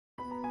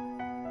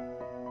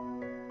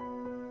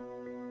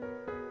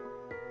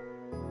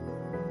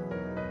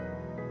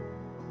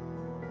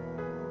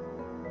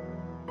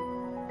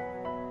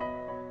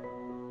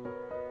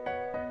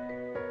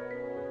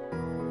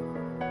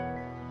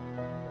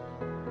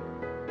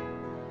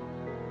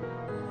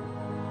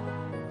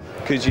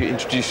Could you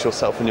introduce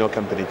yourself and your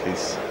company,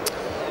 please?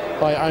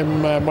 Hi,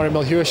 I'm Murray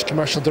Mulhewish,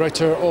 Commercial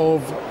Director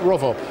of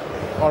ROVOP,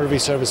 ROV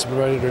service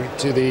provider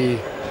to the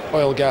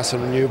oil, gas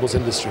and renewables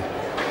industry.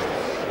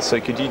 So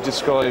could you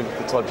describe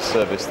the type of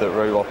service that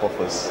ROVOP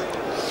offers?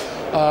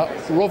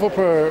 ROVOP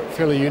are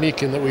fairly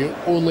unique in that we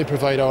only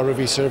provide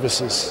ROV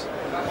services,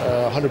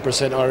 100%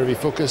 ROV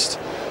focused,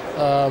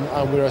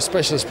 and we're a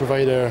specialist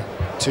provider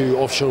to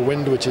offshore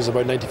wind, which is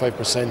about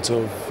 95%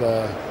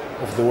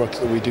 of the work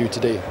that we do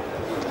today.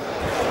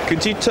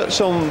 Could you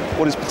touch on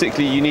what is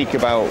particularly unique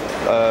about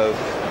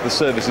the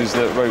services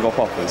that ROVOP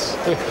offers?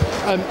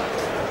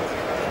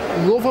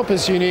 ROVOP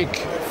is unique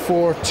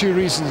for two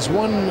reasons.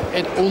 One,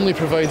 it only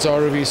provides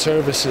ROV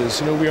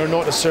services. We are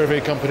not a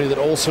survey company that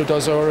also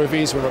does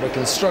ROVs. We're not a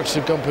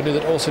construction company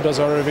that also does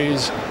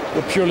ROVs.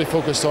 We're purely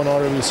focused on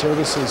ROV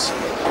services.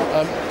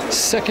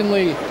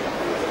 Secondly,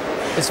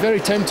 it's very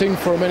tempting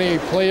for many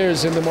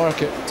players in the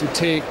market to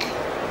take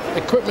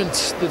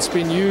equipment that's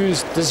been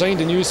designed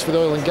and used for the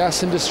oil and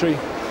gas industry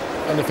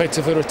and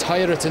effectively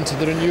retire it into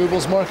the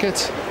renewables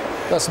market.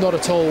 That's not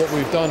at all what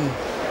we've done.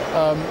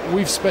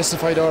 We've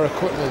specified our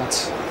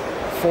equipment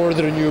for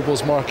the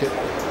renewables market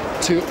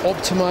to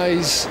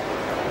optimize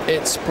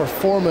its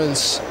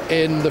performance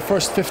in the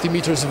first 50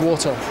 meters of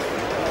water.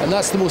 And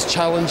that's the most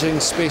challenging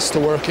space to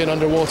work in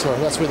underwater.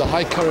 That's where the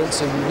high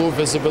currents and low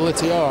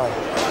visibility are.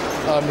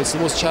 It's the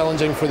most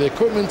challenging for the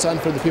equipment and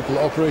for the people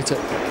that operate it.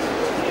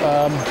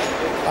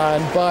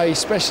 And by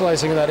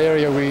specializing in that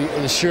area, we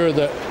ensure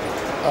that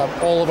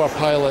all of our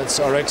pilots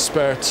are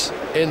experts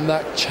in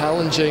that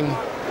challenging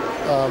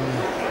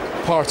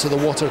part of the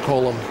water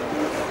column.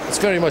 It's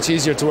very much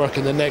easier to work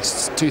in the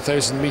next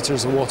 2,000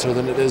 metres of water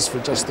than it is for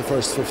just the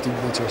first 50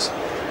 metres.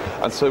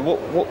 And so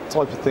what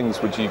type of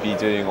things would you be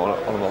doing on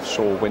an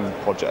offshore wind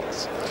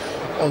project?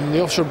 On the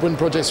offshore wind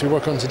projects we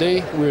work on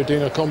today, we're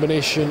doing a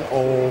combination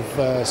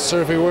of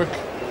survey work,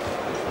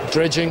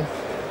 dredging,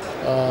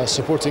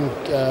 supporting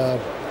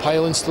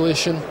pile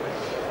installation,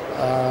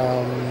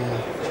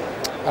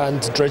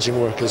 and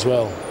dredging work as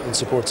well in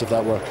support of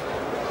that work.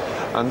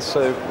 And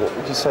so what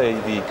would you say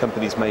the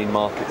company's main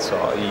markets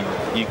are? Are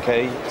you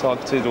UK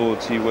targeted, or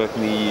do you work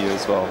in the EU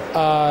as well?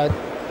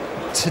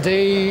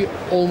 Today,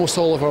 almost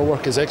all of our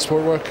work is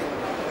export work,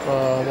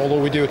 although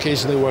we do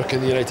occasionally work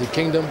in the United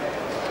Kingdom.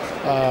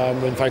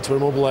 In fact, we're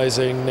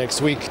mobilising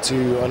next week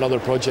to another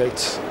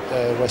project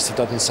west of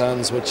Dutton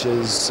Sands, which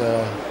is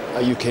a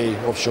UK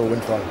offshore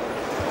wind farm.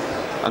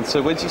 And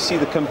so where do you see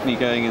the company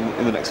going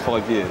in the next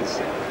 5 years?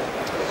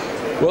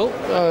 Well,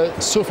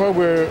 so far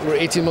we're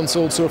 18 months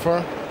old so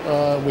far.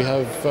 We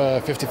have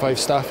 55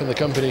 staff in the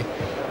company,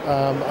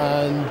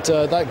 and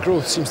that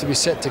growth seems to be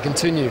set to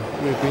continue.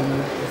 We've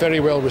been very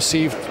well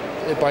received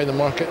by the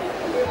market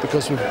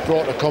because we've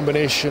brought a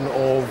combination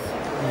of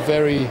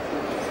very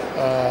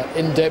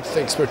in-depth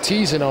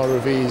expertise in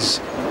ROVs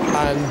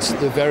and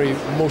the very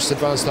most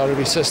advanced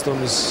ROV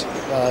systems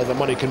that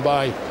money can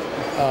buy.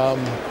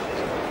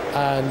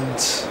 And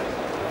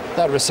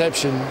that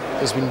reception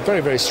has been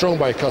very, very strong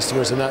by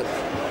customers, and that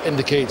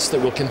indicates that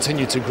we'll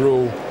continue to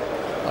grow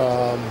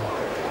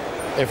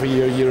every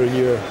year on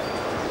year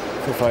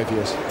for 5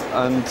 years.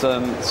 And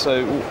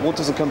so what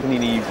does the company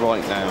need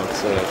right now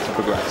to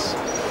progress?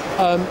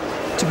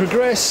 To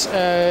progress,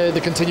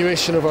 the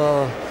continuation of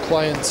our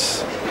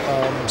clients'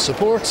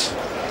 support,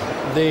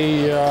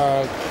 the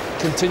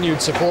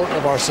continued support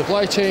of our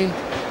supply chain,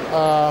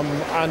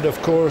 and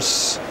of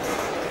course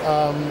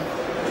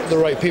the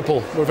right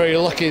people. We're very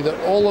lucky that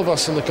all of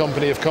us in the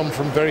company have come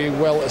from very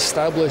well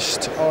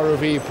established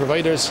ROV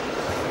providers,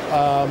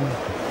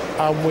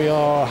 and we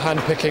are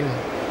handpicking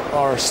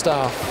our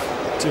staff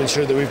to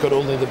ensure that we've got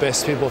only the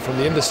best people from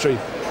the industry.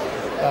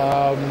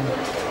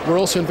 We're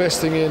also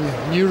investing in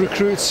new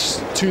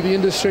recruits to the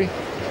industry.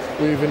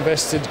 We've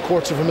invested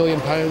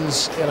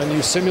 £250,000 in a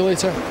new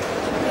simulator,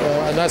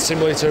 and that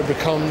simulator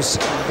becomes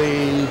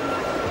the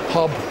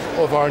hub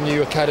of our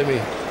new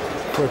academy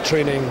for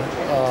training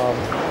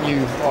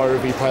new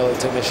ROV pilot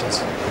technicians.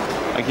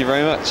 Thank you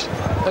very much.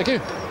 Thank you.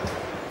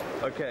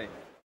 Okay.